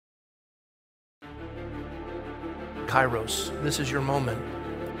Kairos. This is your moment.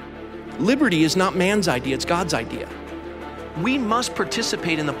 Liberty is not man's idea, it's God's idea. We must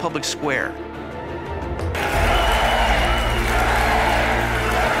participate in the public square.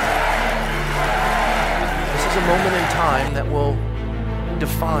 This is a moment in time that will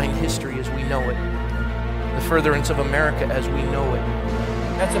define history as we know it, the furtherance of America as we know it.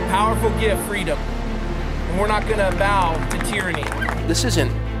 That's a powerful gift, freedom. And we're not going to bow to tyranny. This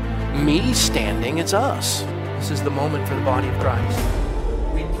isn't me standing, it's us. This is the moment for the body of Christ.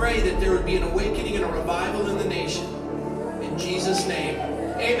 We pray that there would be an awakening and a revival in the nation. In Jesus' name,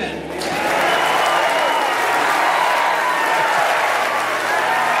 amen.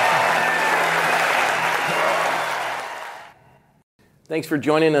 Thanks for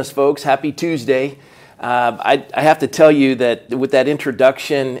joining us, folks. Happy Tuesday. I have to tell you that with that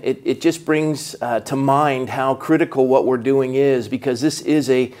introduction, it just brings to mind how critical what we're doing is, because this is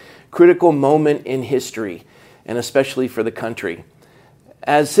a critical moment in history, and especially for the country.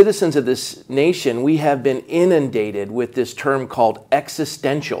 As citizens of this nation, we have been inundated with this term called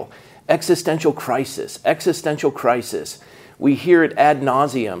existential crisis. We hear it ad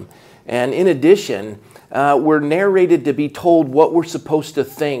nauseum. And in addition, we're narrated to be told what we're supposed to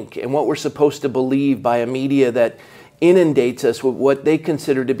think and what we're supposed to believe by a media that inundates us with what they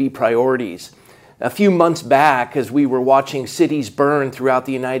consider to be priorities. A few months back, as we were watching cities burn throughout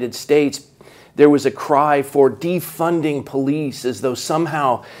the United States, there was a cry for defunding police, as though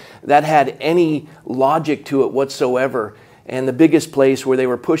somehow that had any logic to it whatsoever. And the biggest place where they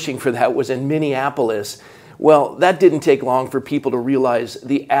were pushing for that was in Minneapolis. Well, that didn't take long for people to realize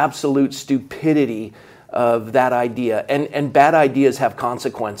the absolute stupidity of that idea. And bad ideas have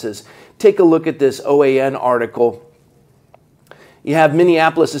consequences. Take a look at this OAN article. You have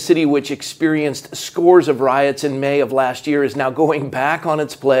Minneapolis, a city which experienced scores of riots in May of last year, is now going back on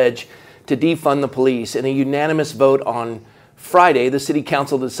its pledge to defund the police. In a unanimous vote on Friday, the city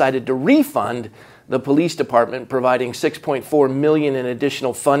council decided to refund the police department, providing $6.4 million in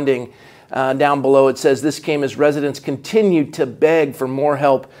additional funding. Down below it says this came as residents continued to beg for more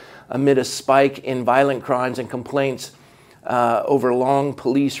help amid a spike in violent crimes and complaints over long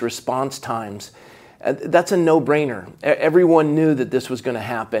police response times. That's a no-brainer. Everyone knew that this was going to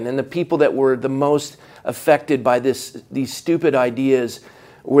happen, and the people that were the most affected by these stupid ideas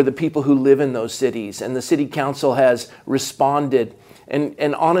were the people who live in those cities. And the city council has responded.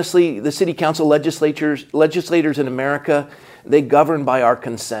 And honestly, the city council legislators in America, they govern by our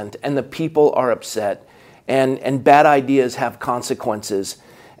consent, and the people are upset, and bad ideas have consequences.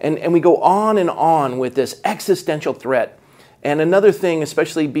 And we go on with this existential threat. And another thing,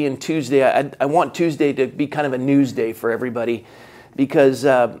 especially being Tuesday, I want Tuesday to be kind of a news day for everybody, because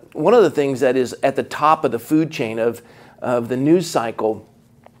one of the things that is at the top of the food chain of the news cycle,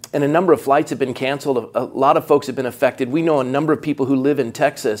 and a number of flights have been canceled, a lot of folks have been affected. We know a number of people who live in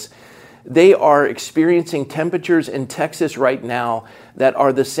Texas. They are experiencing temperatures in Texas right now that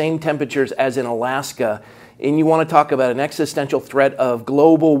are the same temperatures as in Alaska. And you want to talk about an existential threat of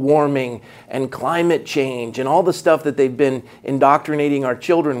global warming and climate change and all the stuff that they've been indoctrinating our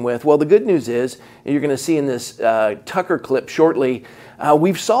children with. Well, the good news is, and you're going to see in this Tucker clip shortly,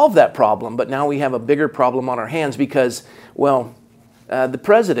 we've solved that problem, but now we have a bigger problem on our hands because, well, the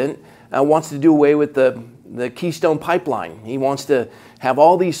president wants to do away with the Keystone Pipeline. He wants to have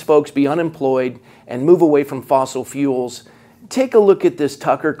all these folks be unemployed and move away from fossil fuels. Take a look at this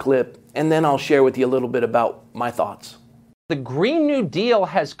Tucker clip, and then I'll share with you a little bit about my thoughts. The Green New Deal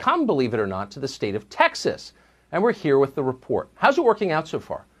has come, believe it or not, to the state of Texas, and we're here with the report. How's it working out so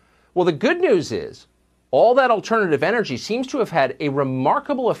far? Well, the good news is all that alternative energy seems to have had a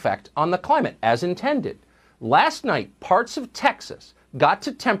remarkable effect on the climate, as intended. Last night, parts of Texas got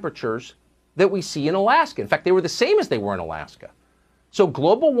to temperatures that we see in Alaska. In fact, they were the same as they were in Alaska. So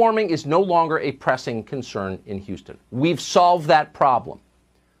global warming is no longer a pressing concern in Houston. We've solved that problem.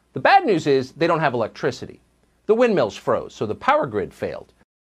 The bad news is they don't have electricity. The windmills froze, so the power grid failed.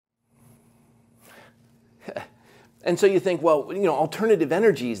 And so you think, well, alternative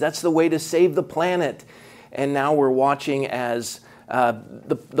energies, that's the way to save the planet. And now we're watching as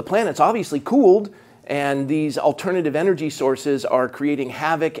the planet's obviously cooled, and these alternative energy sources are creating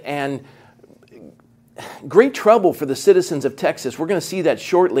havoc and great trouble for the citizens of Texas. We're going to see that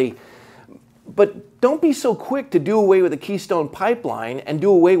shortly. But don't be so quick to do away with the Keystone Pipeline and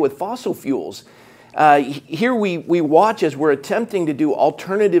do away with fossil fuels. Here we watch as we're attempting to do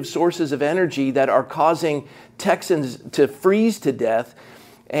alternative sources of energy that are causing Texans to freeze to death.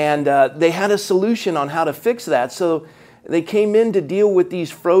 And they had a solution on how to fix that. So they came in to deal with these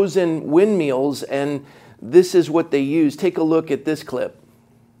frozen windmills, and this is what they used. Take a look at this clip.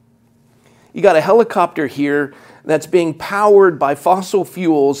 You got a helicopter here that's being powered by fossil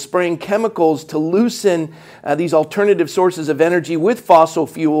fuels, spraying chemicals to loosen these alternative sources of energy with fossil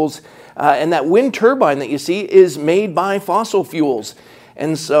fuels. And that wind turbine that you see is made by fossil fuels.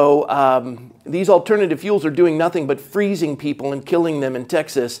 And so these alternative fuels are doing nothing but freezing people and killing them in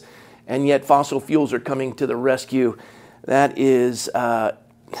Texas. And yet fossil fuels are coming to the rescue. That is,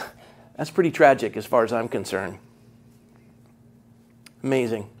 that's pretty tragic as far as I'm concerned.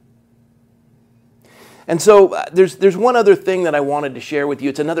 Amazing. And so there's one other thing that I wanted to share with you.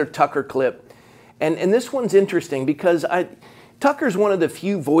 It's another Tucker clip. And this one's interesting because Tucker's one of the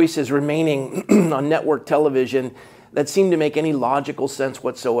few voices remaining on network television that seem to make any logical sense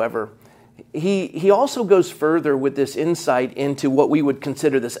whatsoever. He also goes further with this insight into what we would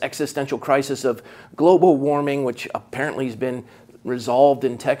consider this existential crisis of global warming, which apparently has been resolved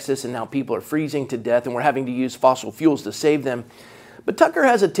in Texas, and now people are freezing to death, and we're having to use fossil fuels to save them. But Tucker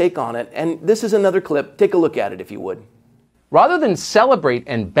has a take on it, and this is another clip. Take a look at it if you would. Rather than celebrate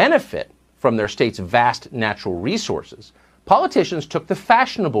and benefit from their state's vast natural resources, politicians took the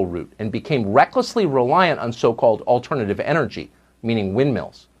fashionable route and became recklessly reliant on so-called alternative energy, meaning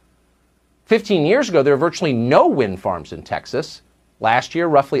windmills. 15 years ago, there were virtually no wind farms in Texas. Last year,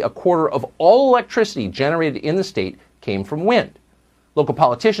 roughly a quarter of all electricity generated in the state came from wind. Local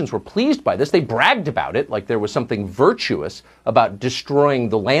politicians were pleased by this. They bragged about it like there was something virtuous about destroying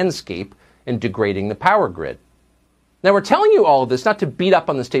the landscape and degrading the power grid. Now, we're telling you all of this not to beat up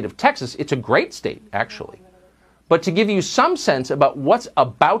on the state of Texas. It's a great state, actually. But to give you some sense about what's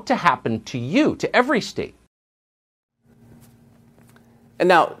about to happen to you, to every state. And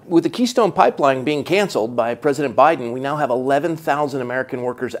now, with the Keystone Pipeline being canceled by President Biden, we now have 11,000 American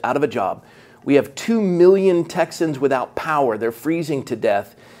workers out of a job. We have 2 million Texans without power. They're freezing to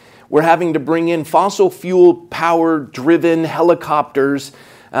death. We're having to bring in fossil fuel power-driven helicopters,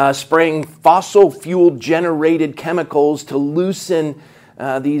 spraying fossil fuel-generated chemicals to loosen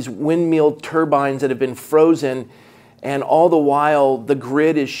these windmill turbines that have been frozen. And all the while, the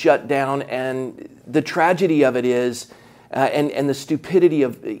grid is shut down. And the tragedy of it is, and the stupidity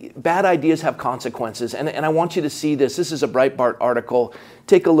of bad ideas have consequences. And I want you to see this. This is a Breitbart article.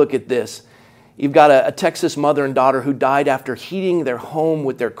 Take a look at this. You've got a Texas mother and daughter who died after heating their home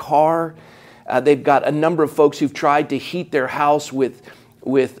with their car. They've got a number of folks who've tried to heat their house with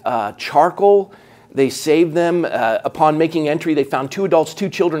charcoal. They saved them. Upon making entry, they found 2 adults, 2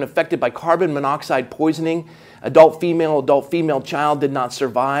 children affected by carbon monoxide poisoning. Adult female child did not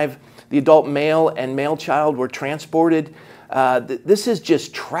survive. The adult male and male child were transported. This is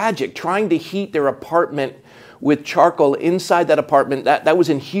just tragic. Trying to heat their apartment with charcoal inside that apartment, that was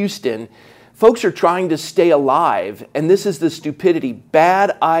in Houston. Folks are trying to stay alive, and this is the stupidity.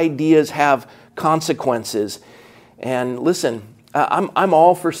 Bad ideas have consequences. And listen, I'm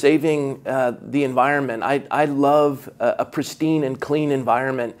all for saving the environment. I love a pristine and clean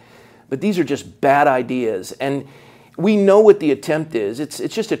environment, but these are just bad ideas. And we know what the attempt is. It's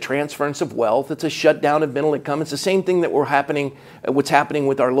just a transference of wealth. It's a shutdown of middle income. It's the same thing that what's happening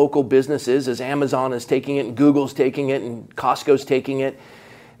with our local businesses as Amazon is taking it and Google's taking it and Costco's taking it.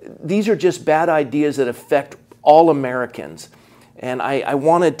 These are just bad ideas that affect all Americans. And I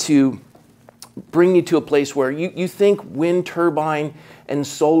wanted to bring you to a place where you think wind turbine and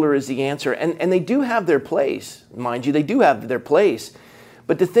solar is the answer. And they do have their place, mind you. They do have their place.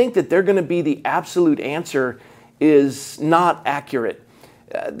 But to think that they're going to be the absolute answer is not accurate.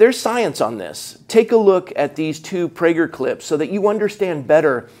 There's science on this. Take a look at these 2 Prager clips so that you understand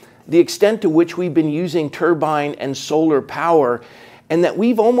better the extent to which we've been using turbine and solar power, and that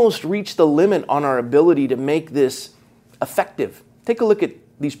we've almost reached the limit on our ability to make this effective. Take a look at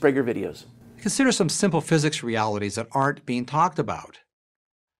these Prager videos. Consider some simple physics realities that aren't being talked about.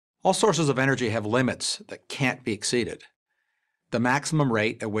 All sources of energy have limits that can't be exceeded. The maximum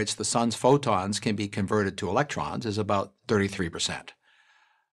rate at which the sun's photons can be converted to electrons is about 33%.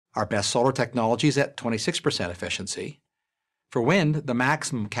 Our best solar technology is at 26% efficiency. For wind, the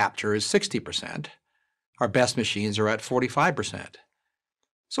maximum capture is 60%. Our best machines are at 45%.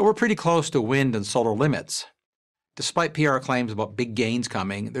 So we're pretty close to wind and solar limits. Despite PR claims about big gains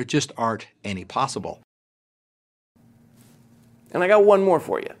coming, there just aren't any possible. And I got one more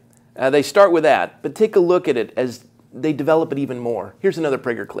for you. They start with that, but take a look at it as they develop it even more. Here's another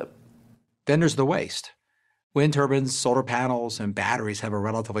Prager clip. Then there's the waste. Wind turbines, solar panels, and batteries have a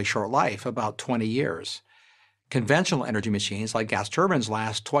relatively short life, about 20 years. Conventional energy machines like gas turbines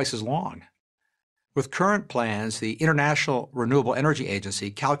last twice as long. With current plans, the International Renewable Energy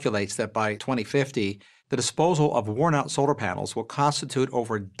Agency calculates that by 2050, the disposal of worn-out solar panels will constitute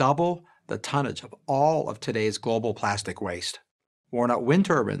over double the tonnage of all of today's global plastic waste. Worn-out wind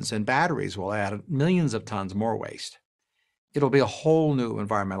turbines and batteries will add millions of tons more waste. It'll be a whole new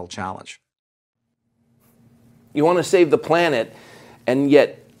environmental challenge. You want to save the planet, and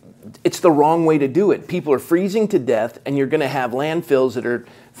yet it's the wrong way to do it. People are freezing to death, and you're going to have landfills that are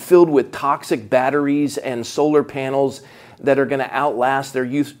filled with toxic batteries and solar panels that are going to outlast their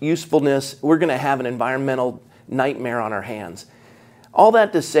usefulness. We're going to have an environmental nightmare on our hands. All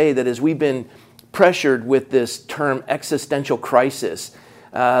that to say that as we've been pressured with this term existential crisis,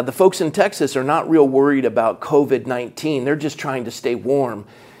 the folks in Texas are not real worried about COVID-19. They're just trying to stay warm.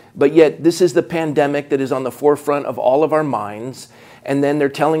 But yet this is the pandemic that is on the forefront of all of our minds. And then they're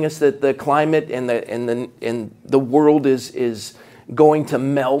telling us that the climate and the world is going to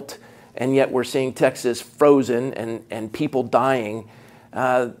melt. And yet we're seeing Texas frozen and people dying.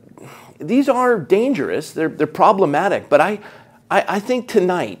 These are dangerous. They're problematic. But I think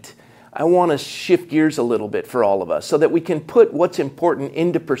tonight I want to shift gears a little bit for all of us so that we can put what's important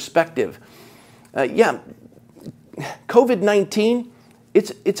into perspective. COVID-19,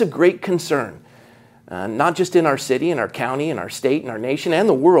 it's a great concern, not just in our city, in our county, in our state, in our nation, and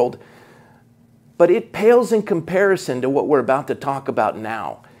the world, but it pales in comparison to what we're about to talk about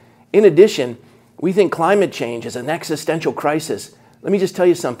now. In addition, we think climate change is an existential crisis. Let me just tell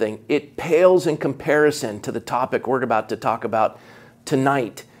you something. It pales in comparison to the topic we're about to talk about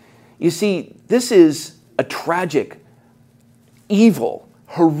tonight. You see, this is a tragic, evil,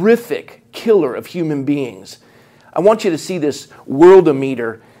 horrific killer of human beings. I want you to see this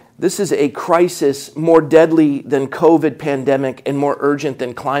worldometer. This is a crisis more deadly than COVID pandemic and more urgent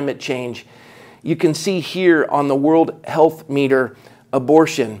than climate change. You can see here on the World Health Meter,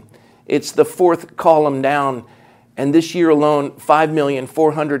 abortion. It's the fourth column down. And this year alone,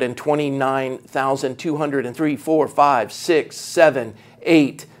 5,429,203, 4, 5, 6, 7,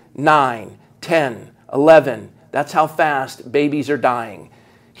 8, 9, 10, 11. That's how fast babies are dying.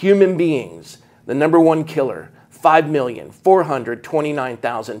 Human beings, the number one killer,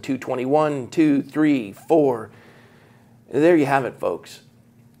 5,429,221, 2, 3, 4. There you have it, folks.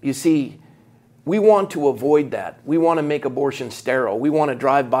 You see, we want to avoid that. We want to make abortion sterile. We want to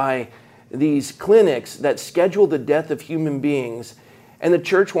drive by these clinics that schedule the death of human beings, and the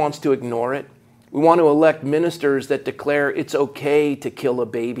church wants to ignore it. We want to elect ministers that declare it's okay to kill a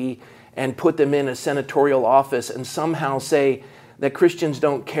baby and put them in a senatorial office and somehow say that Christians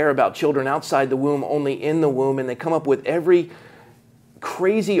don't care about children outside the womb, only in the womb, and they come up with every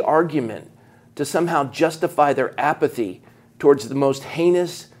crazy argument to somehow justify their apathy towards the most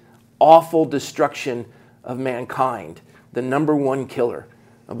heinous, awful destruction of mankind, the number one killer,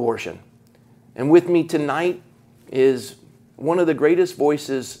 abortion. And with me tonight is one of the greatest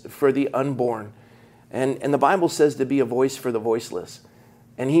voices for the unborn. And the Bible says to be a voice for the voiceless.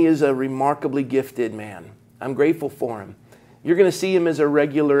 And he is a remarkably gifted man. I'm grateful for him. You're going to see him as a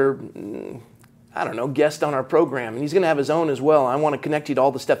regular, guest on our program. And he's going to have his own as well. I want to connect you to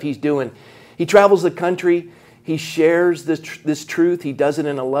all the stuff he's doing. He travels the country. He shares this truth. He does it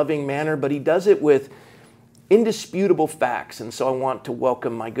in a loving manner, but he does it with indisputable facts. And so I want to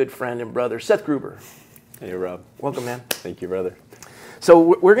welcome my good friend and brother, Seth Gruber. Hey, Rob. Welcome, man. Thank you, brother.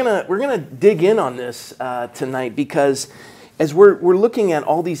 So we're gonna dig in on this tonight, because as we're looking at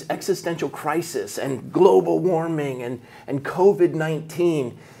all these existential crises and global warming and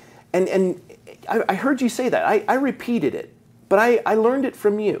COVID-19, and I heard you say that. I repeated it, but I learned it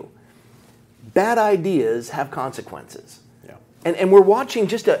from you. Bad ideas have consequences. Yeah. And we're watching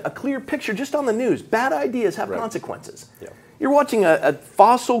just a clear picture just on the news. Bad ideas have consequences. Yeah. You're watching a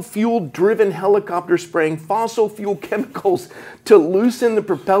fossil fuel-driven helicopter spraying fossil fuel chemicals to loosen the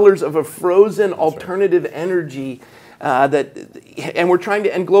propellers of a frozen alternative energy and we're trying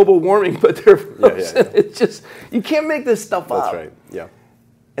to end global warming, but they're frozen. Yeah. It's just, you can't make this stuff up. That's right, yeah.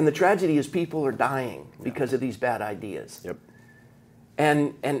 And the tragedy is people are dying because of these bad ideas. Yep.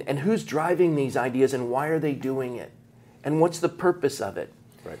 And who's driving these ideas, and why are they doing it? And what's the purpose of it?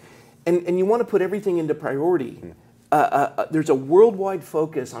 Right. And you want to put everything into priority. There's a worldwide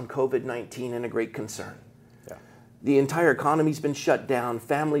focus on COVID-19 and a great concern. Yeah. The entire economy's been shut down.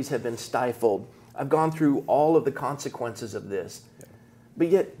 Families have been stifled. I've gone through all of the consequences of this. Yeah. But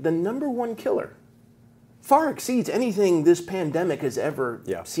yet the number one killer far exceeds anything this pandemic has ever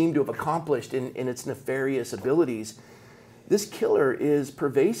seemed to have accomplished in its nefarious abilities. This killer is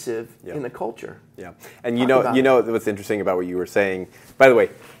pervasive in the culture. Yeah. And you know what's interesting about what you were saying, by the way,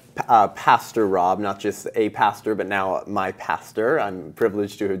 Pastor Rob, not just a pastor, but now my pastor. I'm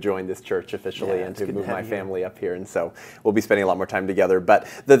privileged to have joined this church officially and to move my family up here, and so we'll be spending a lot more time together. But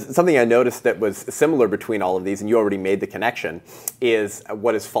something I noticed that was similar between all of these, and you already made the connection, is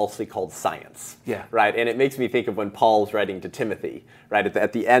what is falsely called science. Yeah. Right? And it makes me think of when Paul's writing to Timothy, right?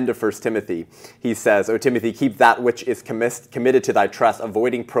 At the end of 1 Timothy, he says, "O Timothy, keep that which is committed to thy trust,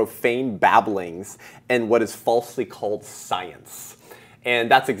 avoiding profane babblings and what is falsely called science."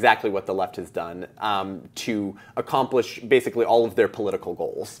 And that's exactly what the left has done to accomplish basically all of their political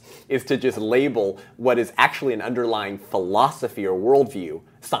goals, is to just label what is actually an underlying philosophy or worldview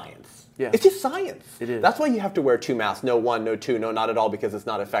science. Yeah. It's just science. It is. That's why you have to wear 2 masks. No 1, no 2, no not at all, because it's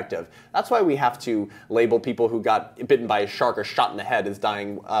not effective. That's why we have to label people who got bitten by a shark or shot in the head as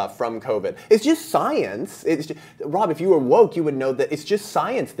dying from COVID. It's just science. Rob, if you were woke, you would know that it's just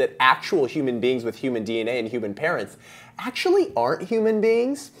science that actual human beings with human DNA and human parents actually aren't human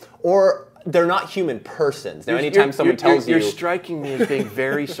beings, or they're not human persons. Now, anytime someone tells you... You're striking me as being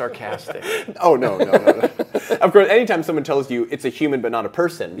very sarcastic. Oh, no. Of course, anytime someone tells you it's a human but not a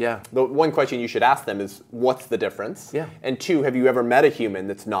person, Yeah. the one question you should ask them is, what's the difference? Yeah. And 2, have you ever met a human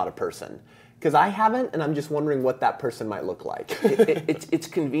that's not a person? Because I haven't, and I'm just wondering what that person might look like. It's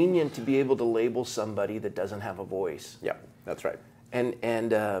convenient to be able to label somebody that doesn't have a voice. Yeah, that's right. And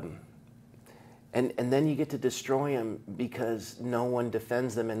then you get to destroy them because no one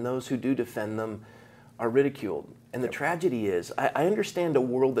defends them, and those who do defend them are ridiculed. And the tragedy is, I understand a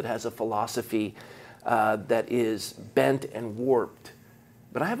world that has a philosophy that is bent and warped,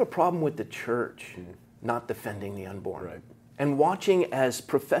 but I have a problem with the church not defending the unborn. Right. And watching as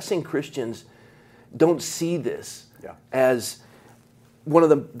professing Christians don't see this as one of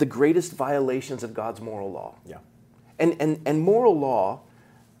the greatest violations of God's moral law. Yeah. And moral law,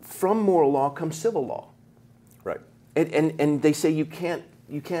 from moral law comes civil law. Right. And they say you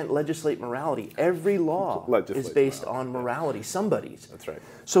can't legislate morality. Every law is based on morality, somebody's. That's right.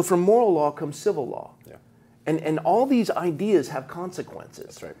 So from moral law comes civil law. Yeah. And all these ideas have consequences.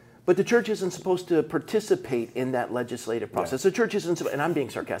 That's right. But the church isn't supposed to participate in that legislative process. The church isn't, and I'm being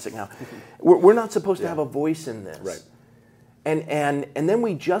sarcastic now, we're not supposed to have a voice in this. Right. And then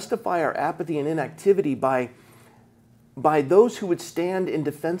we justify our apathy and inactivity by those who would stand in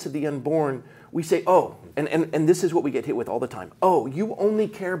defense of the unborn. We say, oh, and this is what we get hit with all the time. Oh, you only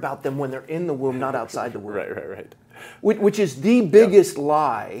care about them when they're in the womb, not outside the womb. Right. Which is the biggest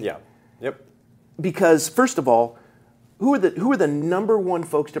lie. Yeah. Yep. Because first of all, who are the number one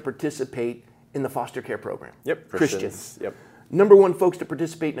folks to participate in the foster care program? Yep. Christians. Yep. Number one folks to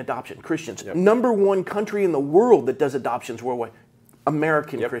participate in adoption? Christians. Yep. Number one country in the world that does adoptions worldwide?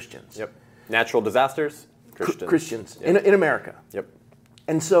 American Christians. Yep. Natural disasters? Christians. Christians Yep. in America. Yep.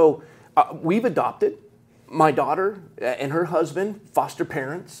 And so we've adopted. My daughter and her husband, foster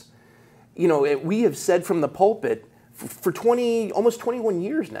parents. You know, we have said from the pulpit for almost 21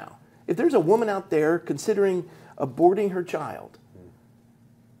 years now, if there's a woman out there considering aborting her child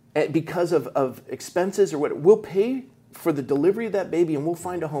because of expenses or what, we'll pay for the delivery of that baby and we'll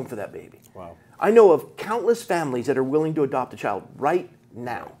find a home for that baby. Wow. I know of countless families that are willing to adopt a child right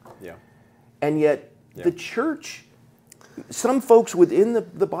now. Yeah. And yet the church, some folks within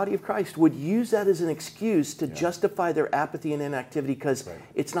the body of Christ would use that as an excuse to justify their apathy and inactivity because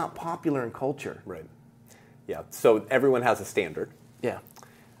it's not popular in culture. Right. Yeah. So everyone has a standard. Yeah.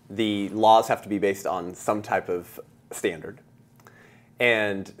 The laws have to be based on some type of standard.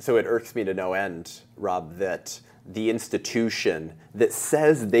 And so it irks me to no end, Rob, that the institution that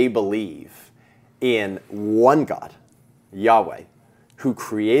says they believe in one God, Yahweh, who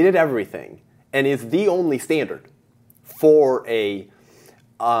created everything and is the only standard for a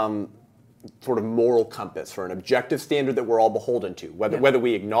sort of moral compass, for an objective standard that we're all beholden to, whether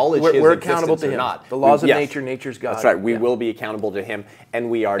we acknowledge his we're accountable existence to or him. not. The laws of nature, nature's God. That's right. We will be accountable to him, and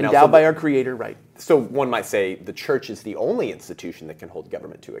we are endowed now by our Creator, right? So one might say the church is the only institution that can hold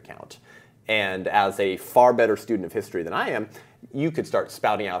government to account. And as a far better student of history than I am, you could start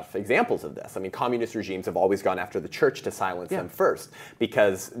spouting out examples of this. I mean, communist regimes have always gone after the church to silence them first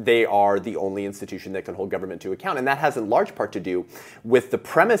because they are the only institution that can hold government to account. And that has in large part to do with the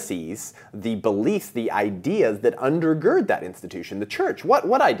premises, the beliefs, the ideas that undergird that institution, the church.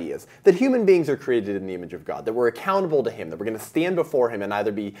 What ideas? That human beings are created in the image of God, that we're accountable to him, that we're going to stand before him and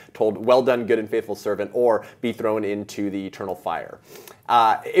either be told, well done, good and faithful servant, or be thrown into the eternal fire.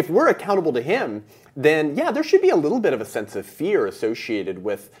 If we're accountable to him, then there should be a little bit of a sense of fear associated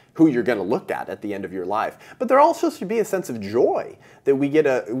with who you're going to look at the end of your life. But there also should be a sense of joy that we get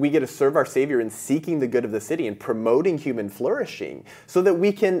to serve our Savior in seeking the good of the city and promoting human flourishing so that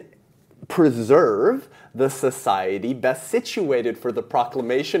we can preserve the society best situated for the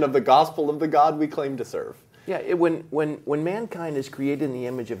proclamation of the gospel of the God we claim to serve. Yeah, when mankind is created in the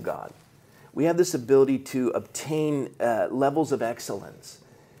image of God, we have this ability to obtain levels of excellence.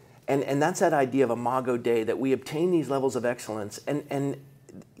 And that's that idea of imago Dei, that we obtain these levels of excellence. And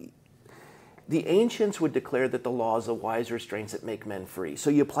the ancients would declare that the law is the wise restraints that make men free. So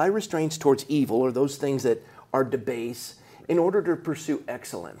you apply restraints towards evil, or those things that are debase, in order to pursue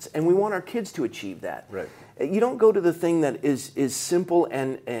excellence. And we want our kids to achieve that. Right. You don't go to the thing that is simple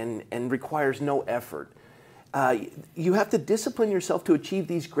and requires no effort. You have to discipline yourself to achieve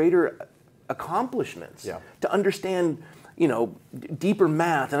these greater accomplishments, to understand, deeper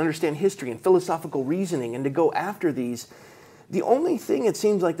math and understand history and philosophical reasoning, and to go after these. The only thing it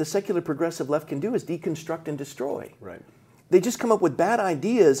seems like the secular progressive left can do is deconstruct and destroy. Right. They just come up with bad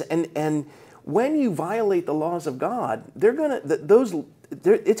ideas, and when you violate the laws of God,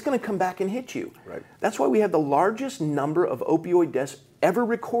 it's going to come back and hit you. Right. That's why we have the largest number of opioid deaths ever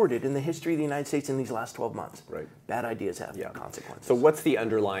recorded in the history of the United States in these last 12 months. Right. Bad ideas have consequences. So what's the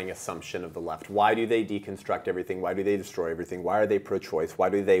underlying assumption of the left? Why do they deconstruct everything? Why do they destroy everything? Why are they pro-choice? Why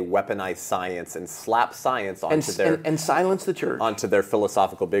do they weaponize science and slap science onto and silence the church? Onto their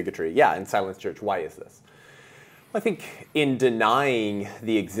philosophical bigotry. Yeah, and silence the church. Why is this? I think in denying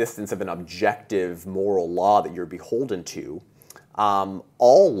the existence of an objective moral law that you're beholden to,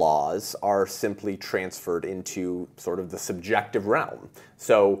 all laws are simply transferred into sort of the subjective realm.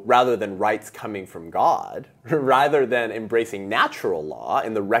 So rather than rights coming from God, rather than embracing natural law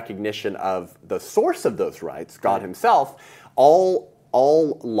and the recognition of the source of those rights, God himself, all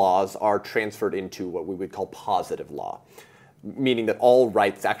laws are transferred into what we would call positive law, meaning that all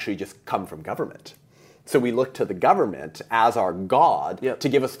rights actually just come from government. So we look to the government as our God to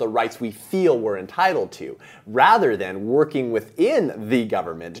give us the rights we feel we're entitled to, rather than working within the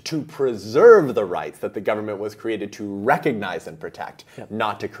government to preserve the rights that the government was created to recognize and protect,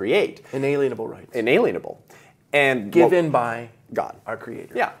 not to create. Inalienable rights. Inalienable. And given by God, our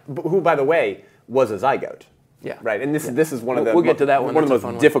Creator. Yeah, who, by the way, was a zygote. Yeah. Right. And this is one of the we'll get to that one. One of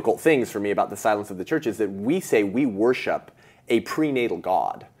the most difficult things for me about the silence of the church is that we say we worship a prenatal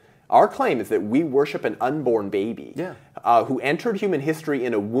God. Our claim is that we worship an unborn baby who entered human history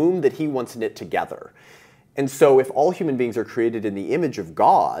in a womb that he once knit together. And so if all human beings are created in the image of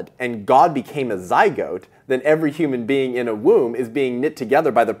God, and God became a zygote, then every human being in a womb is being knit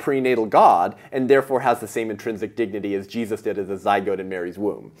together by the prenatal God, and therefore has the same intrinsic dignity as Jesus did as a zygote in Mary's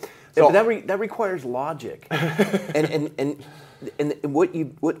womb. So that requires logic. and what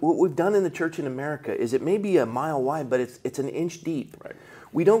we've done in the church in America is it may be a mile wide, but it's an inch deep. Right.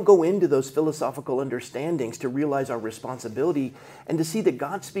 We don't go into those philosophical understandings to realize our responsibility and to see that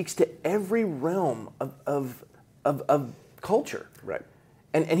God speaks to every realm of culture. Right.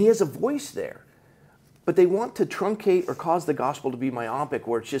 And he has a voice there. But they want to truncate or cause the gospel to be myopic,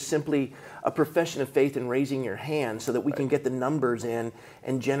 where it's just simply a profession of faith and raising your hand so that we can get the numbers in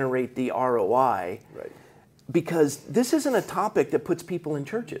and generate the ROI. Right. Because this isn't a topic that puts people in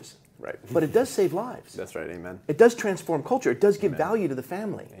churches. Right. But it does save lives. That's right, amen. It does transform culture. It does give value to the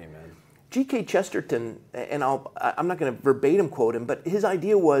family. Amen. G.K. Chesterton, and I'm not going to verbatim quote him, but his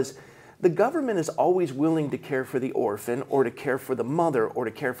idea was the government is always willing to care for the orphan or to care for the mother or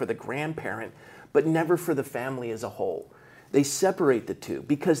to care for the grandparent, but never for the family as a whole. They separate the two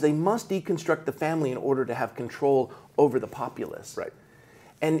because they must deconstruct the family in order to have control over the populace. Right.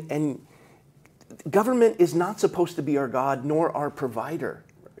 And government is not supposed to be our God nor our provider.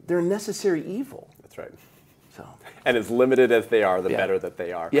 They're a necessary evil. That's right. So. And as limited as they are, the better that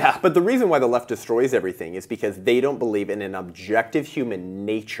they are. Yeah. But the reason why the left destroys everything is because they don't believe in an objective human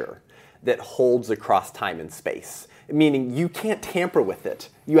nature that holds across time and space. Meaning you can't tamper with it.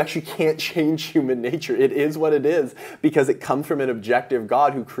 You actually can't change human nature. It is what it is because it comes from an objective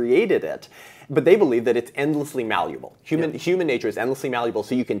God who created it. But they believe that it's endlessly malleable. Human nature is endlessly malleable,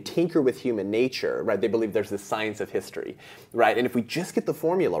 so you can tinker with human nature, right? They believe there's this science of history, right? And if we just get the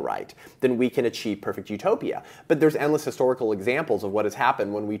formula right, then we can achieve perfect utopia. But there's endless historical examples of what has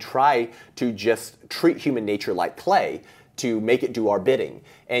happened when we try to just treat human nature like clay to make it do our bidding.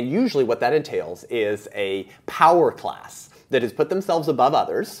 And usually what that entails is a power class that has put themselves above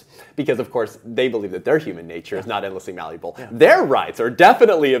others because, of course, they believe that their human nature is not endlessly malleable. Their rights are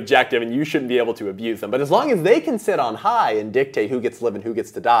definitely objective and you shouldn't be able to abuse them. But as long as they can sit on high and dictate who gets to live and who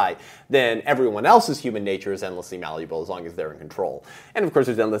gets to die, then everyone else's human nature is endlessly malleable as long as they're in control. And, of course,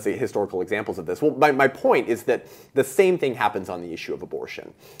 there's endless historical examples of this. Well, my point is that the same thing happens on the issue of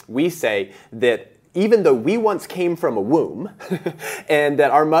abortion. We say that even though we once came from a womb and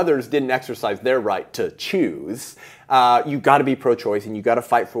that our mothers didn't exercise their right to choose, you got to be pro-choice and you got to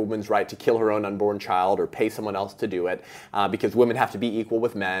fight for a woman's right to kill her own unborn child or pay someone else to do it, because women have to be equal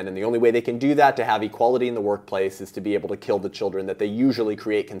with men, and the only way they can do that to have equality in the workplace is to be able to kill the children that they usually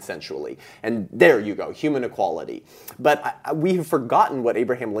create consensually. And there you go, human equality. But we have forgotten what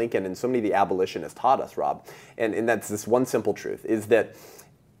Abraham Lincoln and so many of the abolitionists taught us, Rob, and that's this one simple truth, is that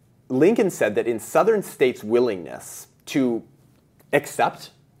Lincoln said that in Southern states' willingness to accept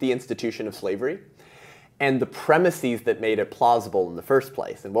the institution of slavery and the premises that made it plausible in the first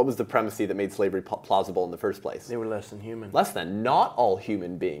place. And what was the premise that made slavery plausible in the first place? They were less than human. Less than. Not all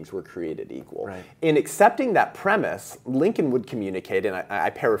human beings were created equal. Right. In accepting that premise, Lincoln would communicate, and I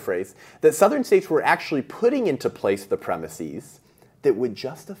paraphrase, that Southern states were actually putting into place the premises that would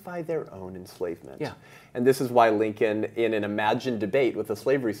justify their own enslavement. Yeah. And this is why Lincoln, in an imagined debate with a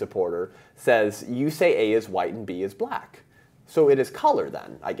slavery supporter, says, you say A is white and B is black. So it is color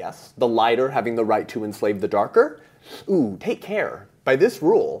then, I guess. The lighter having the right to enslave the darker? Ooh, take care. By this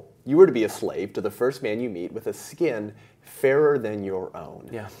rule, you were to be a slave to the first man you meet with a skin fairer than your own.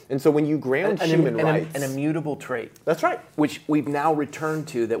 Yeah. And so when you ground human rights... An immutable trait. That's right. Which we've now returned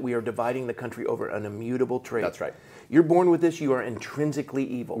to, that we are dividing the country over an immutable trait. That's right. You're born with this, you are intrinsically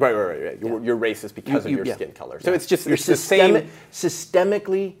evil. Right. You're racist because of your skin color. So it's just you're it's the same...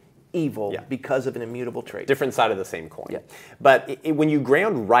 systemically evil Yeah. because of an immutable trait. Different side of the same coin. Yeah. But when you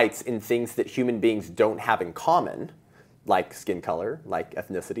ground rights in things that human beings don't have in common, like skin color, like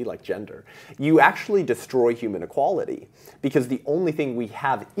ethnicity, like gender, you actually destroy human equality, because the only thing we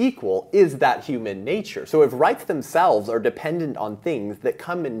have equal is that human nature. So if rights themselves are dependent on things that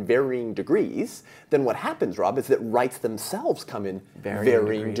come in varying degrees, then what happens, Rob, is that rights themselves come in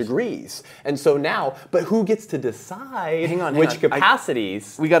varying degrees. And so now, but who gets to decide which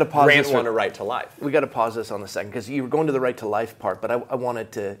capacities we gotta pause grant this one a right to life? We got to pause this on the second, because you were going to the right to life part, but I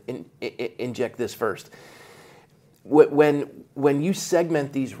wanted to inject this first. When you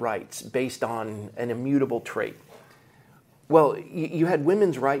segment these rights based on an immutable trait, well, you had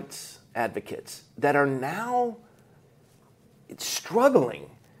women's rights advocates that are now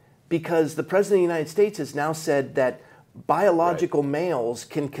struggling because the President of the United States has now said that biological males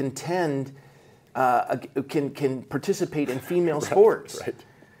can contend, can participate in female sports. Right.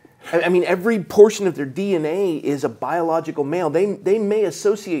 I mean, every portion of their DNA is a biological male. They may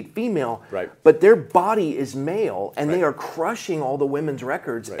associate female, right, but their body is male, and they are crushing all the women's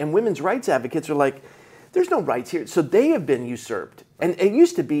records. Right. And women's rights advocates are like, there's no rights here. So they have been usurped. And it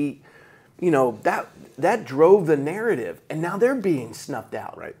used to be, that drove the narrative, and now they're being snuffed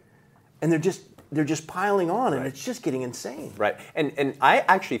out. Right. And they're just piling on, and it's just getting insane. Right. And I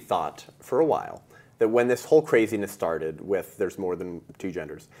actually thought for a while that when this whole craziness started with there's more than two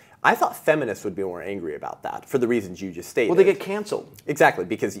genders, I thought feminists would be more angry about that for the reasons you just stated. Well, they get canceled. Exactly,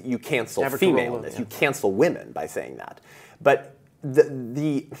 because you cancel femaleness. You cancel women by saying that. But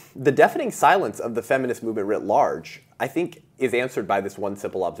the deafening silence of the feminist movement writ large, I think, is answered by this one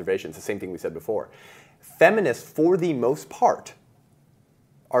simple observation. It's the same thing we said before. Feminists, for the most part,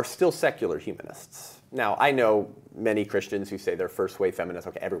 are still secular humanists. Now, I know many Christians who say they're first-wave feminists.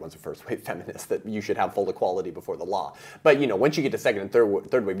 Okay, everyone's a first-wave feminist, that you should have full equality before the law. But, once you get to second and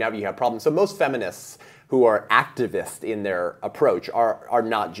third wave, now you have problems. So most feminists who are activist in their approach are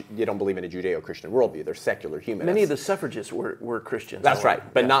not, they don't believe in a Judeo-Christian worldview. They're secular humanists. Many of the suffragists were Christians. That's right,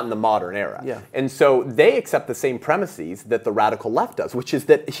 but not in the modern era. Yeah. And so they accept the same premises that the radical left does, which is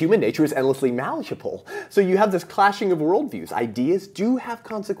that human nature is endlessly malleable. So you have this clashing of worldviews. Ideas do have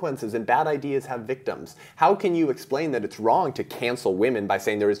consequences, and bad ideas have victims. How can you explain that it's wrong to cancel women by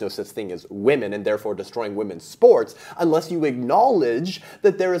saying there is no such thing as women and therefore destroying women's sports unless you acknowledge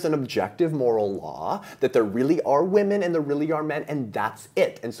that there is an objective moral law, that there really are women and there really are men, and that's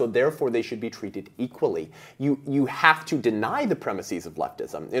it. And so therefore they should be treated equally. You have to deny the premises of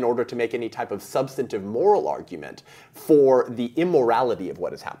leftism in order to make any type of substantive moral argument for the immorality of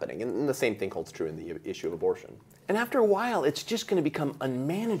what is happening. And the same thing holds true in the issue of abortion. And after a while, it's just going to become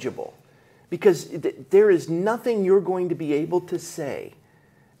unmanageable, because there is nothing you're going to be able to say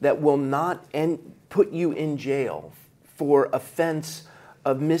that will not put you in jail for offense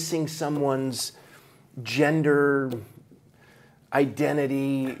of missing someone's gender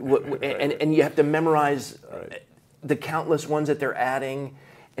identity, and you have to memorize the countless ones that they're adding,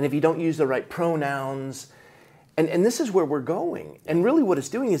 and if you don't use the right pronouns, and this is where we're going. And really what it's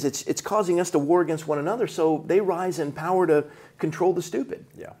doing is it's causing us to war against one another, so they rise in power to control the stupid.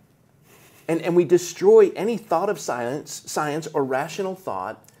 Yeah. And we destroy any thought of science or rational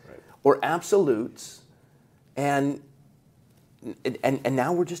thought or absolutes, and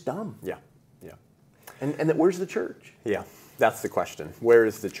now we're just dumb. Yeah. And that where's the church? Yeah, that's the question. Where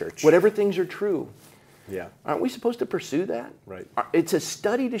is the church? Whatever things are true, Yeah. aren't we supposed to pursue that? Right. It's a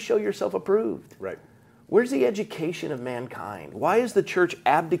study to show yourself approved. Right. Where's the education of mankind? Why has the church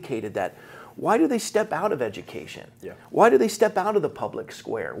abdicated that? Why do they step out of education? Yeah. Why do they step out of the public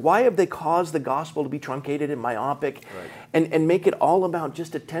square? Why have they caused the gospel to be truncated and myopic and make it all about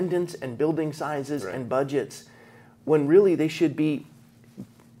just attendance and building sizes and budgets when really they should be,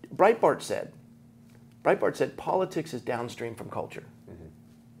 Breitbart said, politics is downstream from culture.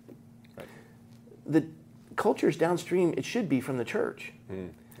 Right. The culture is downstream, it should be from the church.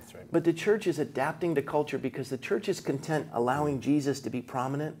 That's right. But the church is adapting to culture because the church is content allowing Jesus to be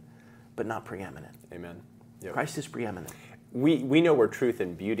prominent, but not preeminent. Amen. Yep. Christ is preeminent. We know where truth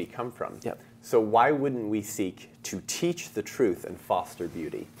and beauty come from. Yep. So why wouldn't we seek to teach the truth and foster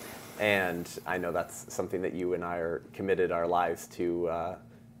beauty? And I know that's something that you and I are committed our lives to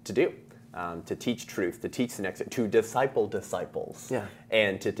do. To teach truth, to teach the next, to disciple disciples,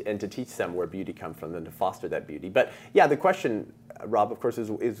 and to teach them where beauty comes from, and to foster that beauty. But yeah, the question, Rob, of course, is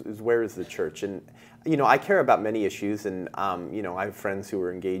where is the church? And I care about many issues, and I have friends who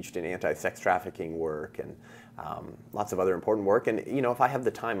are engaged in anti-sex trafficking work and lots of other important work. And if I have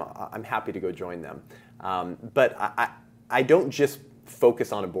the time, I'm happy to go join them. But I don't just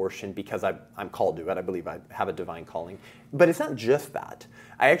focus on abortion because I'm called to it. I believe I have a divine calling. But it's not just that.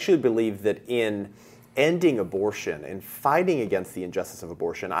 I actually believe that in ending abortion and fighting against the injustice of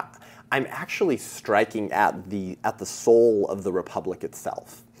abortion, I'm actually striking at the soul of the republic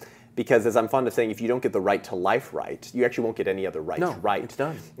itself. Because as I'm fond of saying, if you don't get the right to life right, you actually won't get any other right right. It's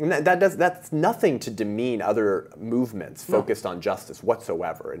done. And that's nothing to demean other movements focused on justice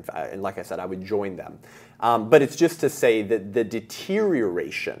whatsoever. And like I said, I would join them. But it's just to say that the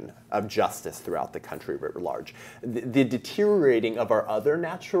deterioration of justice throughout the country writ large, the deteriorating of our other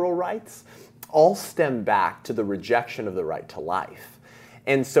natural rights, all stem back to the rejection of the right to life.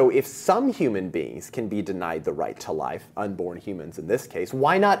 And so if some human beings can be denied the right to life, unborn humans in this case,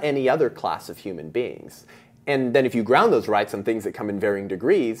 why not any other class of human beings? And then if you ground those rights on things that come in varying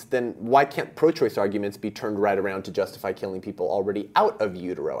degrees, then why can't pro-choice arguments be turned right around to justify killing people already out of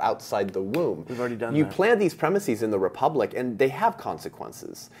utero, outside the womb? We've already done that. You plant these premises in the Republic, and they have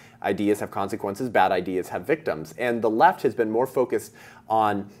consequences. Ideas have consequences, bad ideas have victims. And the left has been more focused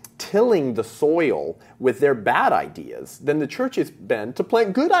on tilling the soil with their bad ideas than the church has been to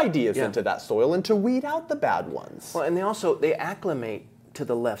plant good ideas into that soil and to weed out the bad ones. Well, and they acclimate to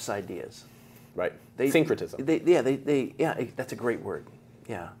the left's ideas. Right. Syncretism. That's a great word.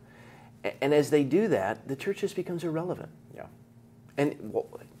 Yeah. And as they do that, the church just becomes irrelevant. Yeah. And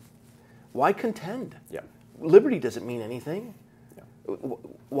why contend? Yeah. Liberty doesn't mean anything. Yeah.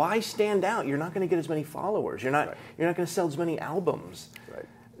 Why stand out? You're not going to get as many followers. You're not going to sell as many albums. Right.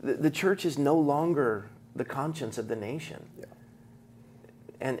 The church is no longer the conscience of the nation. Yeah.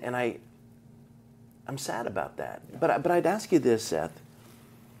 And I'm sad about that. Yeah. But I'd ask you this, Seth.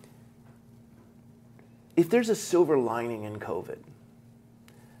 If there's a silver lining in COVID,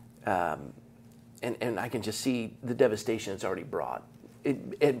 and I can just see the devastation it's already brought,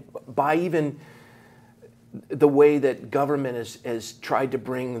 by even the way that government has tried to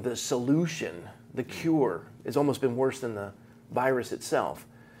bring the solution, the cure, has almost been worse than the virus itself.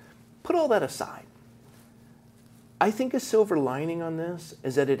 Put all that aside. I think a silver lining on this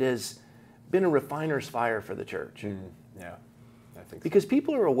is that it has been a refiner's fire for the church. Yeah, I think so. Because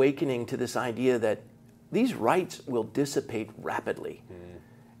people are awakening to this idea that these rights will dissipate rapidly.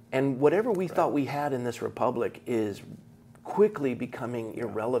 And whatever we thought we had in this republic is quickly becoming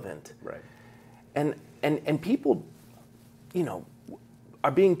irrelevant. Right. And people,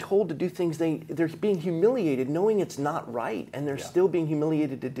 are being told to do things, they're being humiliated knowing it's not right, and they're still being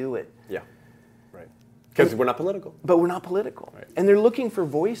humiliated to do it. Yeah, right. Because we're not political. But we're not political. Right. And they're looking for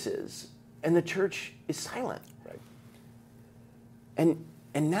voices, and the church is silent. Right.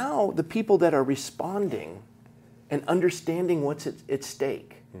 And now the people that are responding and understanding what's at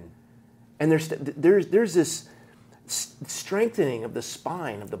stake, and there's this strengthening of the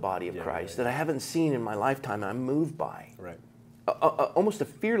spine of the body of Christ that I haven't seen in my lifetime, and I'm moved by. Right. Almost a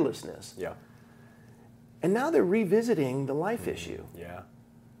fearlessness. Yeah. And now they're revisiting the life issue. Yeah.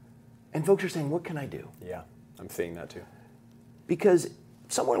 And folks are saying, what can I do? Yeah, I'm seeing that too. Because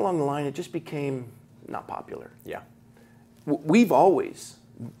somewhere along the line, it just became not popular. Yeah. We've always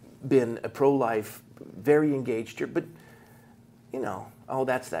been a pro-life, very engaged church, but,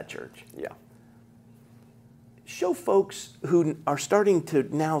 that's that church. Yeah. Show folks who are starting to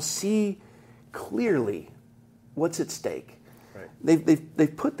now see clearly what's at stake. Right.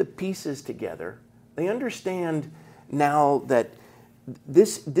 They've put the pieces together. They understand now that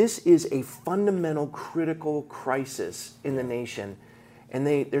this is a fundamental, critical crisis in the nation, and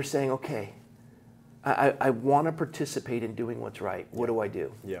they're saying, okay, I want to participate in doing what's right. What do I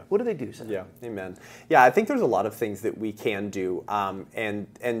do? Yeah. What do they do, Senator? Yeah, amen. Yeah, I think there's a lot of things that we can do, and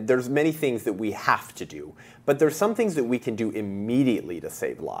there's many things that we have to do, but there's some things that we can do immediately to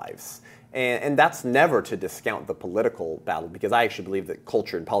save lives. And that's never to discount the political battle, because I actually believe that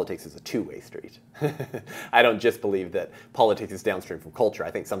culture and politics is a two-way street. I don't just believe that politics is downstream from culture.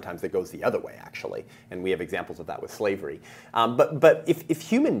 I think sometimes it goes the other way, actually, and we have examples of that with slavery. But if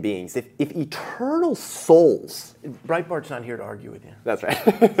human beings, if eternal souls... Breitbart's not here to argue with you. That's right.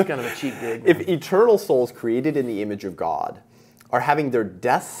 It's kind of a cheap dig. If eternal souls created in the image of God are having their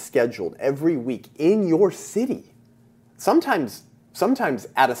deaths scheduled every week in your city, sometimes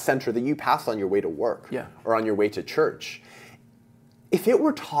at a center that you pass on your way to work or on your way to church. If it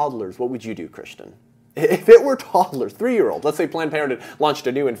were toddlers, what would you do, Christian? If it were toddlers, 3-year-olds, let's say Planned Parenthood launched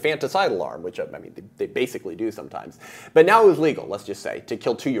a new infanticidal arm, which, I mean, they basically do sometimes. But now it was legal, let's just say, to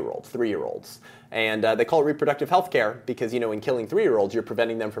kill 2-year-olds, 3-year-olds. And they call it reproductive health care because, in killing 3-year-olds, you're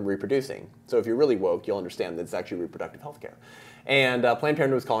preventing them from reproducing. So if you're really woke, you'll understand that it's actually reproductive health care. And Planned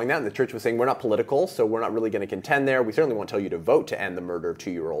Parenthood was calling that, and the church was saying, we're not political, so we're not really going to contend there. We certainly won't tell you to vote to end the murder of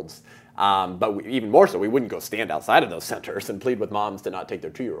 2-year-olds. But even more so, we wouldn't go stand outside of those centers and plead with moms to not take their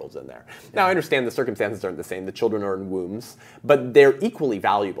 2-year-olds in there. Now, I understand the circumstances aren't the same. The children are in wombs. But they're equally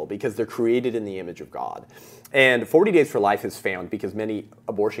valuable because they're created in the image of God. And 40 Days for Life is found because many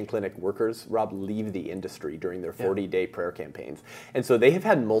abortion clinic workers, Rob, leave the industry during their 40-day prayer campaigns. And so they have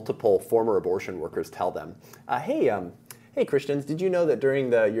had multiple former abortion workers tell them, hey, Christians, did you know that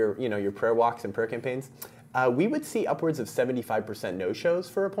during your prayer walks and prayer campaigns, we would see upwards of 75% no-shows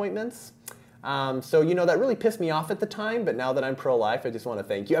for appointments? So that really pissed me off at the time, but now that I'm pro-life, I just want to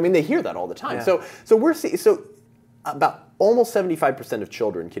thank you. I mean, they hear that all the time. Yeah. So about almost 75% of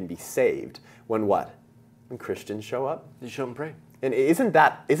children can be saved when what? When Christians show up. You show them pray. And wasn't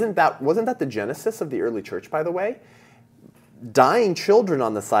that the genesis of the early church, by the way? Dying children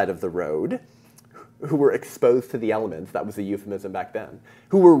on the side of the road who were exposed to the elements, that was the euphemism back then,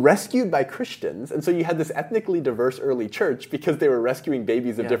 who were rescued by Christians. And so you had this ethnically diverse early church because they were rescuing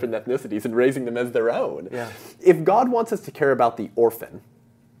babies of different ethnicities and raising them as their own. Yeah. If God wants us to care about the orphan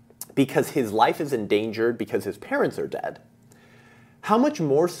because his life is endangered because his parents are dead, how much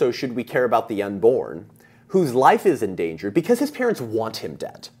more so should we care about the unborn whose life is endangered because his parents want him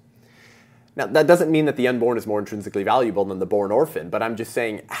dead? Now, that doesn't mean that the unborn is more intrinsically valuable than the born orphan, but I'm just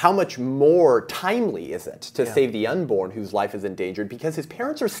saying how much more timely is it to save the unborn whose life is endangered because his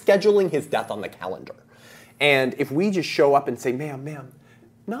parents are scheduling his death on the calendar. And if we just show up and say, ma'am,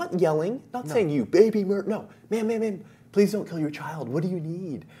 not yelling, not saying you baby murder, no, ma'am, please don't kill your child. What do you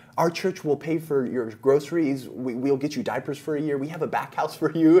need? Our church will pay for your groceries. We'll get you diapers for a year. We have a back house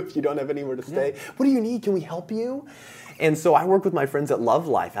for you if you don't have anywhere to stay. What do you need? Can we help you? And so I work with my friends at Love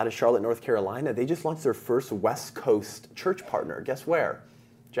Life out of Charlotte, North Carolina. They just launched their first West Coast church partner. Guess where?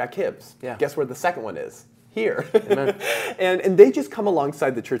 Jack Hibbs. Yeah. Guess where the second one is? Here. Amen. And they just come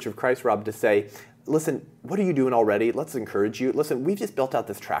alongside the Church of Christ, Rob, to say, listen, what are you doing already? Let's encourage you. Listen, we've just built out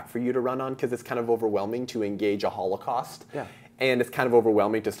this track for you to run on because it's kind of overwhelming to engage a Holocaust. Yeah. And it's kind of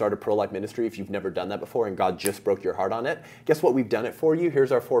overwhelming to start a pro-life ministry if you've never done that before and God just broke your heart on it. Guess what? We've done it for you.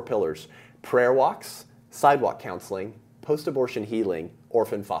 Here's our 4 pillars. Prayer walks, sidewalk counseling, post-abortion healing,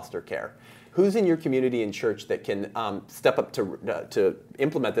 orphan foster care. Who's in your community and church that can step up to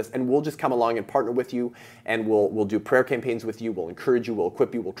implement this? And we'll just come along and partner with you, and we'll do prayer campaigns with you. We'll encourage you. We'll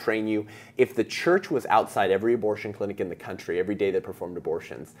equip you. We'll train you. If the church was outside every abortion clinic in the country every day that performed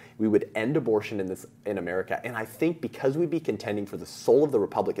abortions, we would end abortion in America. And I think because we'd be contending for the soul of the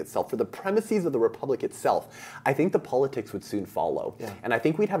republic itself, for the premises of the republic itself, I think the politics would soon follow. Yeah. And I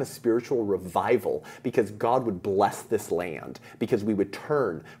think we'd have a spiritual revival because God would bless this land, because we would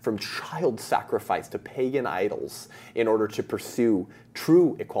turn from child sacrifice to pagan idols in order to pursue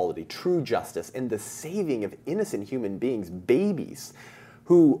true equality, true justice, and the saving of innocent human beings, babies,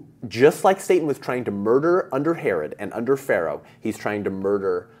 who, just like Satan was trying to murder under Herod and under Pharaoh, he's trying to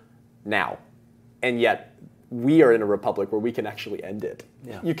murder now. And yet, we are in a republic where we can actually end it.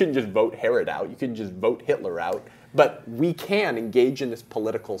 Yeah. You can just vote Herod out. You can just vote Hitler out. But we can engage in this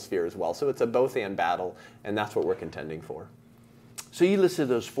political sphere as well. So it's a both-and battle, and that's what we're contending for. So you listed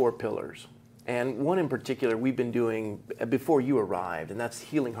those 4 pillars. And one in particular we've been doing before you arrived, and that's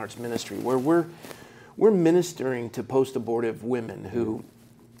Healing Hearts Ministry, where we're ministering to post-abortive women who,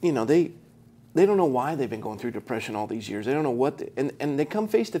 they don't know why they've been going through depression all these years. They don't know what, and they come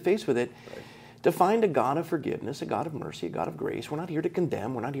face to face with it to find a God of forgiveness, a God of mercy, a God of grace. We're not here to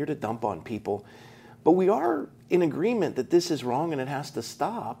condemn. We're not here to dump on people. But we are in agreement that this is wrong and it has to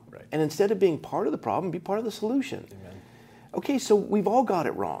stop. Right. And instead of being part of the problem, be part of the solution. Amen. Okay, so we've all got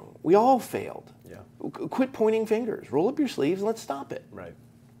it wrong. We all failed. Yeah. Quit pointing fingers. Roll up your sleeves and let's stop it. Right.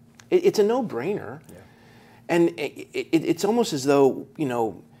 It's a no-brainer. Yeah. And it's almost as though,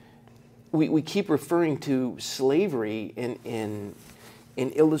 we keep referring to slavery in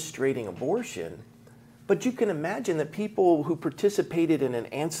illustrating abortion. But you can imagine that people who participated in an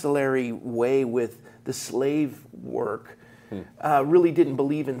ancillary way with the slave work really didn't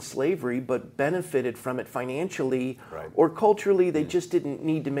believe in slavery, but benefited from it financially or culturally. They just didn't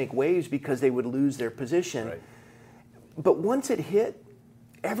need to make waves because they would lose their position. Right. But once it hit,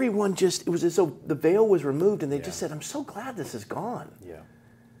 everyone it was as though the veil was removed and they just said, I'm so glad this is gone. Yeah.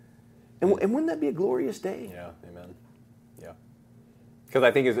 And wouldn't that be a glorious day? Yeah, amen. Yeah. Because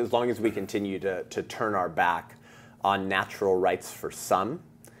I think as long as we continue to turn our back on natural rights for some,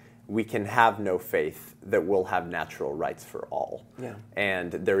 we can have no faith that we'll have natural rights for all. Yeah.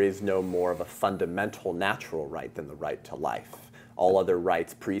 And there is no more of a fundamental natural right than the right to life. All other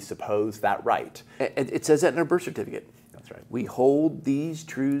rights presuppose that right. It says that in our birth certificate. That's right. We hold these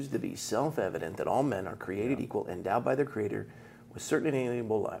truths to be self-evident, that all men are created equal, endowed by their Creator with certain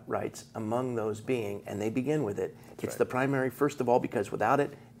inalienable rights, among those being, and they begin with it. It's the primary, first of all, because without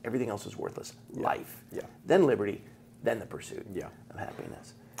it, everything else is worthless. Life. Yeah. Then liberty, then the pursuit of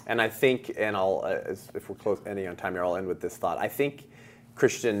happiness. And I think, and if we're close ending on time here, I'll end with this thought. I think,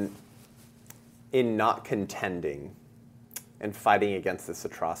 Christian, in not contending and fighting against this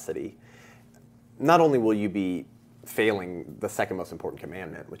atrocity, not only will you be failing the second most important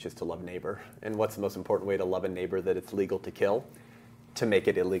commandment, which is to love neighbor. And what's the most important way to love a neighbor that it's legal to kill? To make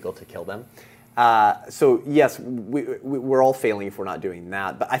it illegal to kill them. So yes, we're all failing if we're not doing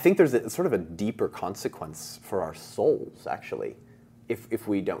that. But I think there's sort of a deeper consequence for our souls, actually, if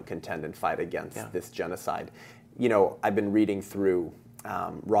we don't contend and fight against this genocide. I've been reading through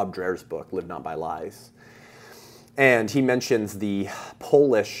Rob Dreher's book, Live Not by Lies. And he mentions the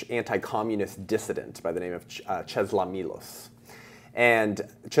Polish anti-communist dissident by the name of Czesław Miłosz. And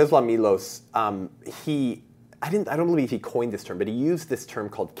Czesław Miłosz, I don't believe he coined this term, but he used this term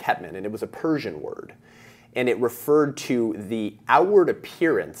called ketman, and it was a Persian word. And it referred to the outward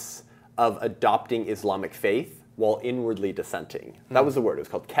appearance of adopting Islamic faith while inwardly dissenting. That was the word. It was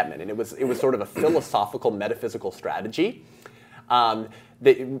called ketman, and it was sort of a philosophical, metaphysical strategy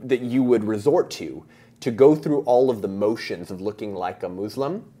that you would resort to go through all of the motions of looking like a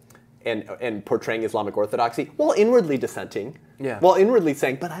Muslim and portraying Islamic orthodoxy while inwardly dissenting, while inwardly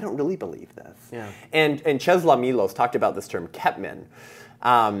saying, but I don't really believe this. Yeah. And Czesław Miłosz talked about this term ketman,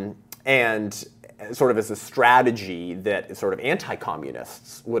 and sort of as a strategy that sort of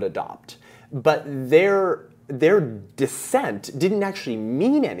anti-communists would adopt. But their dissent didn't actually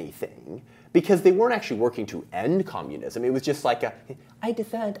mean anything, because they weren't actually working to end communism. It was just like I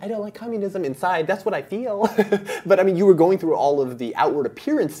dissent, I don't like communism inside, that's what I feel. But you were going through all of the outward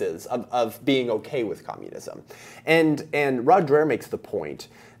appearances of being okay with communism. And Rod Dreher makes the point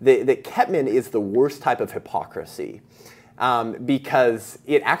that ketman is the worst type of hypocrisy, because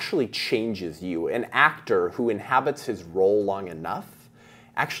it actually changes you. An actor who inhabits his role long enough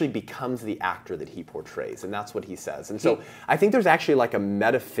actually becomes the actor that he portrays, and that's what he says. And so I think there's actually like a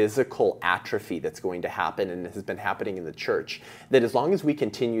metaphysical atrophy that's going to happen, and has been happening in the church, that as long as we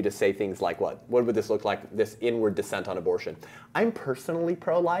continue to say things like, what would this look like, this inward dissent on abortion? I'm personally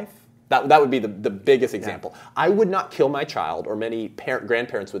pro-life. That would be the biggest example. Yeah. I would not kill my child, or many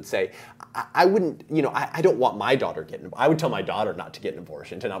grandparents would say, I wouldn't, I don't want my daughter getting, I would tell my daughter not to get an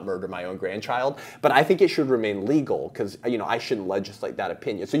abortion, to not murder my own grandchild, but I think it should remain legal, because, I shouldn't legislate that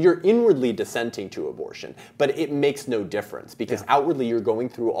opinion. So you're inwardly dissenting to abortion, but it makes no difference, because outwardly you're going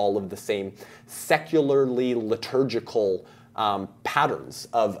through all of the same secularly liturgical patterns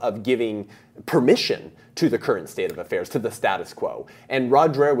of giving permission to the current state of affairs, to the status quo. And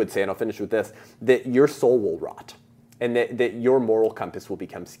Rod Dreher would say, and I'll finish with this, that your soul will rot, and that your moral compass will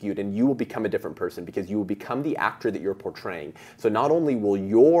become skewed, and you will become a different person, because you will become the actor that you're portraying. So not only will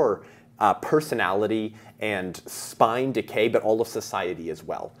your personality and spine decay, but all of society as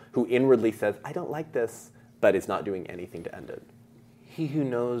well, who inwardly says, I don't like this, but is not doing anything to end it. He who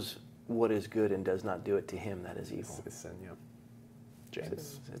knows what is good and does not do it, to him that is evil. It's sin,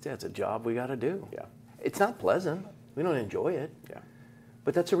 James. That's a job we got to do. Yeah. It's not pleasant. We don't enjoy it. Yeah.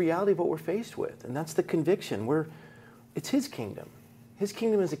 But that's a reality of what we're faced with, and that's the conviction. It's His kingdom. His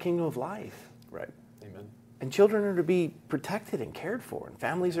kingdom is a kingdom of life. Right. Amen. And children are to be protected and cared for, and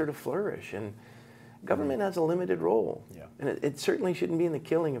families are to flourish, and government has a limited role. Yeah. And it certainly shouldn't be in the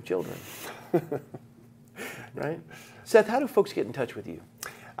killing of children. Right? Seth, how do folks get in touch with you?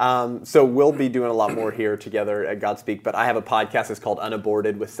 So we'll be doing a lot more here together at Godspeak. But I have a podcast. It's called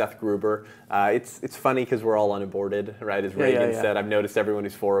Unaborted with Seth Gruber. It's funny because we're all unaborted, right? As Reagan said, I've noticed everyone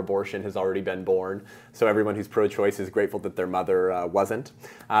who's for abortion has already been born. So everyone who's pro-choice is grateful that their mother wasn't.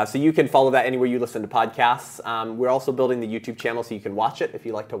 So you can follow that anywhere you listen to podcasts. We're also building the YouTube channel so you can watch it if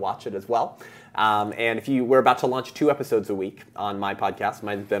you like to watch it as well. And we're about to launch 2 episodes a week on my podcast.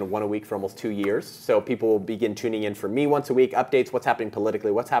 Mine's been 1 a week for almost 2 years. So people will begin tuning in for me once a week, updates, what's happening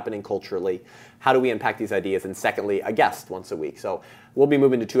politically, what's happening culturally, how do we impact these ideas, and secondly, a guest once a week. So we'll be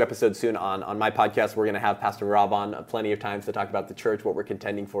moving to 2 episodes soon on my podcast. We're going to have Pastor Rob on plenty of times to talk about the church, what we're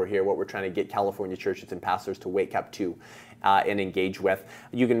contending for here, what we're trying to get California churches and pastors to wake up to and engage with.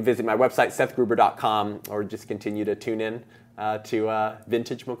 You can visit my website, sethgruber.com, or just continue to tune in to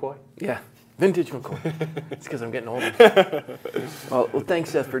Vintage McCoy. Yeah. Vintage McCoy. It's because I'm getting older. Well, thanks,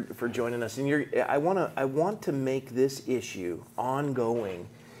 Seth, for joining us. And I want to make this issue ongoing,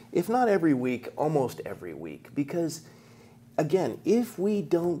 if not every week, almost every week. Because, again, if we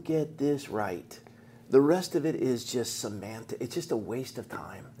don't get this right, the rest of it is just semantic. It's just a waste of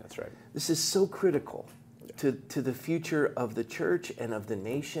time. That's right. This is so critical to the future of the church and of the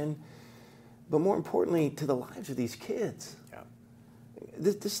nation, but more importantly, to the lives of these kids.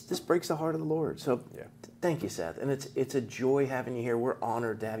 This breaks the heart of the Lord. So thank you, Seth. And it's a joy having you here. We're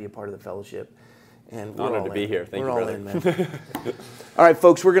honored to have you a part of the fellowship. And we're honored to be here. Thank you, brother. Man. All right,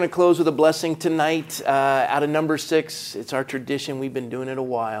 folks, we're going to close with a blessing tonight out of number 6. It's our tradition. We've been doing it a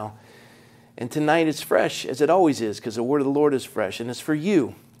while. And tonight it's fresh, as it always is, because the word of the Lord is fresh. And it's for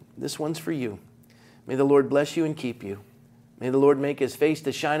you. This one's for you. May the Lord bless you and keep you. May the Lord make his face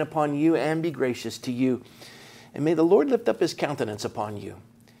to shine upon you and be gracious to you. And may the Lord lift up his countenance upon you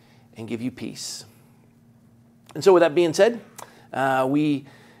and give you peace. And so with that being said, we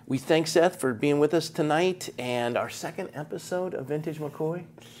thank Seth for being with us tonight and our second episode of Vintage McCoy.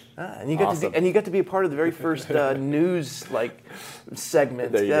 And you got to be a part of the very first news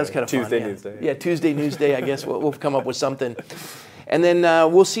segment. That was kind of Tuesday fun. News Day. Yeah, Tuesday News Day. I guess we'll come up with something. And then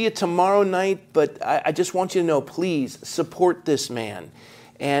we'll see you tomorrow night. But I just want you to know, please support this man.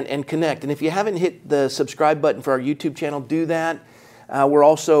 And connect. And if you haven't hit the subscribe button for our YouTube channel, do that. We're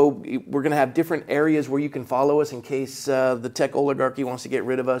going to have different areas where you can follow us in case the tech oligarchy wants to get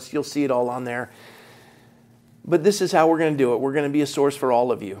rid of us. You'll see it all on there. But this is how we're going to do it. We're going to be a source for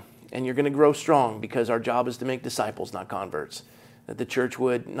all of you. And you're going to grow strong because our job is to make disciples, not converts. That the church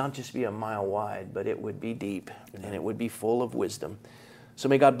would not just be a mile wide, but it would be deep. And it would be full of wisdom. So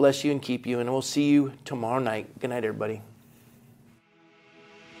may God bless you and keep you. And we'll see you tomorrow night. Good night, everybody.